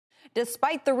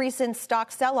Despite the recent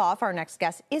stock sell-off, our next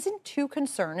guest isn't too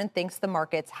concerned and thinks the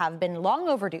markets have been long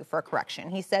overdue for a correction.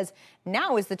 He says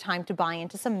now is the time to buy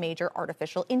into some major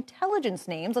artificial intelligence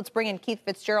names. Let's bring in Keith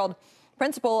Fitz-Gerald,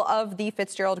 principal of the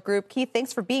Fitz-Gerald Group. Keith,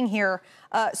 thanks for being here.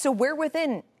 So where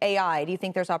within AI do you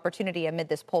think there's opportunity amid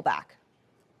this pullback?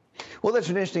 Well, that's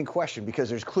an interesting question because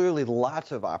there's clearly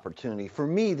lots of opportunity. For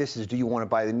me, this is, do you want to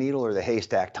buy the needle or the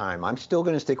haystack time? I'm still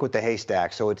going to stick with the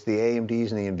haystack. So it's the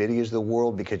AMDs and the NVIDIAs of the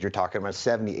world because you're talking about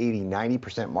 70, 80,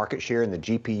 90% market share in the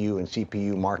GPU and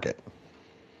CPU market.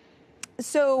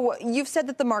 So you've said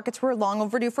that the markets were long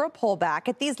overdue for a pullback.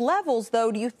 At these levels,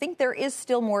 though, do you think there is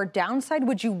still more downside?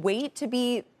 Would you wait to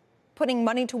be putting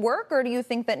money to work, or do you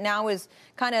think that now is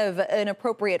kind of an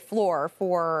appropriate floor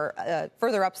for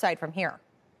further upside from here?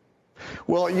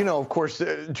 Well, you know, of course,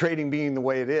 trading being the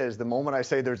way it is, the moment I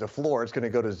say there's a floor, it's going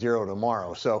to go to zero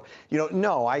tomorrow. So, you know,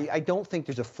 no, I don't think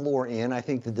there's a floor in. I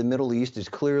think that the Middle East has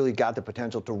clearly got the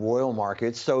potential to roil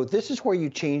markets. So this is where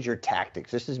you change your tactics.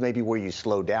 This is maybe where you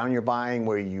slow down your buying,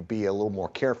 where you be a little more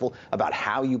careful about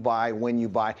how you buy, when you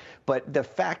buy. But the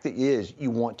fact is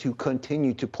you want to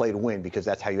continue to play to win because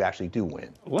that's how you actually do win.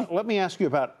 Let me ask you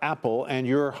about Apple and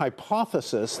your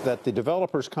hypothesis that the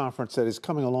developers conference that is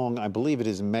coming along, I believe it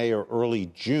is May or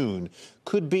early June,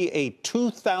 could be a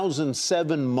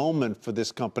 2007 moment for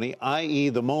this company, i.e.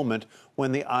 the moment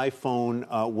when the iPhone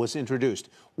was introduced.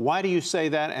 Why do you say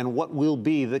that, and what will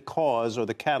be the cause or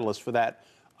the catalyst for that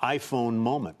iPhone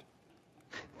moment?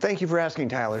 Thank you for asking,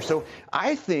 Tyler. So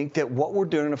I think that what we're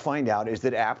going to find out is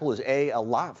that Apple is a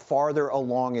lot farther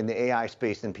along in the AI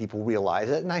space than people realize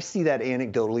it. And I see that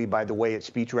anecdotally by the way its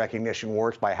speech recognition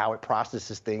works, by how it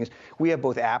processes things. We have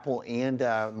both Apple and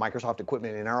Microsoft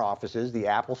equipment in our offices. The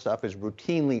Apple stuff is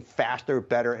routinely faster,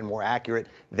 better, and more accurate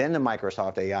than the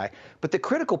Microsoft AI. But the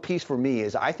critical piece for me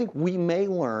is I think we may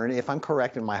learn, if I'm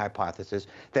correct in my hypothesis,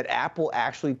 that Apple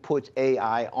actually puts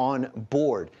AI on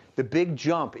board. The big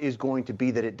jump is going to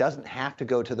be that it doesn't have to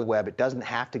go to the web. It doesn't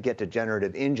have to get to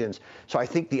generative engines. So I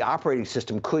think the operating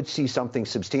system could see something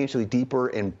substantially deeper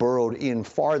and burrowed in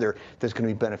farther that's going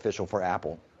to be beneficial for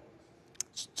Apple.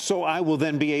 So I will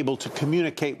then be able to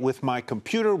communicate with my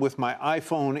computer, with my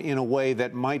iPhone in a way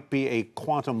that might be a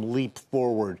quantum leap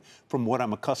forward from what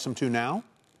I'm accustomed to now?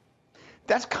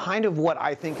 That's kind of what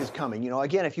I think is coming. You know,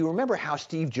 again, if you remember how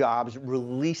Steve Jobs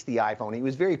released the iPhone, he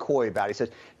was very coy about it. He says,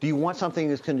 do you want something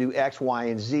that's going to do X, Y,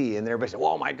 and Z? And everybody said,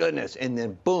 oh, my goodness. And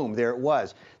then, boom, there it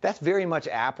was. That's very much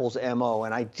Apple's MO.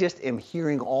 And I just am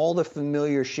hearing all the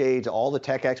familiar shades, all the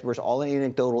tech experts, all the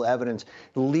anecdotal evidence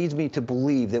leads me to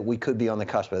believe that we could be on the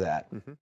cusp of that.